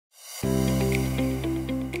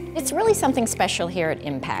It's really something special here at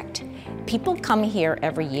Impact. People come here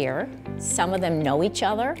every year. Some of them know each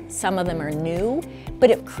other, some of them are new,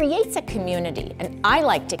 but it creates a community, and I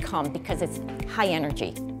like to come because it's high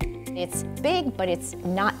energy. It's big, but it's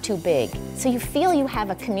not too big. So you feel you have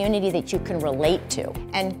a community that you can relate to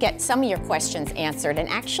and get some of your questions answered and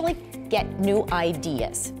actually get new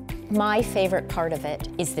ideas. My favorite part of it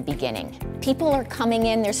is the beginning. People are coming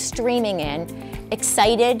in, they're streaming in,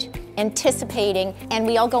 excited, anticipating, and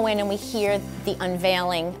we all go in and we hear the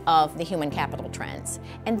unveiling of the human capital trends.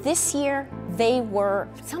 And this year, they were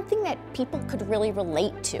something that people could really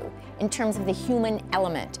relate to in terms of the human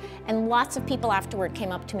element. And lots of people afterward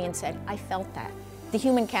came up to me and said, I felt that. The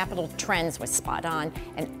human capital trends was spot on,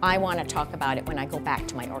 and I want to talk about it when I go back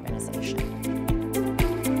to my organization.